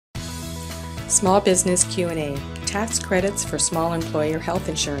Small Business Q&A, tax credits for small employer health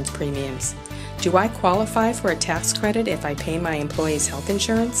insurance premiums. Do I qualify for a tax credit if I pay my employees' health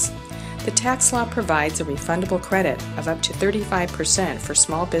insurance? The tax law provides a refundable credit of up to 35% for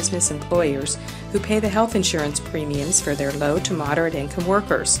small business employers who pay the health insurance premiums for their low to moderate income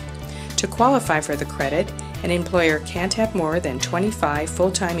workers. To qualify for the credit, an employer can't have more than 25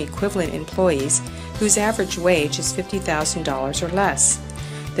 full-time equivalent employees whose average wage is $50,000 or less.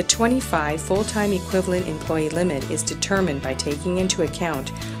 The 25 full-time equivalent employee limit is determined by taking into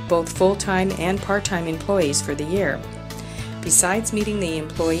account both full-time and part-time employees for the year. Besides meeting the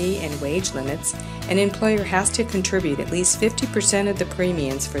employee and wage limits, an employer has to contribute at least 50% of the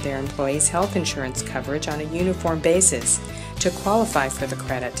premiums for their employees' health insurance coverage on a uniform basis to qualify for the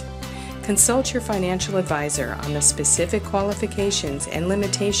credit. Consult your financial advisor on the specific qualifications and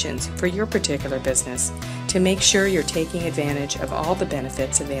limitations for your particular business to make sure you're taking advantage of all the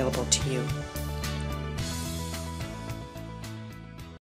benefits available to you.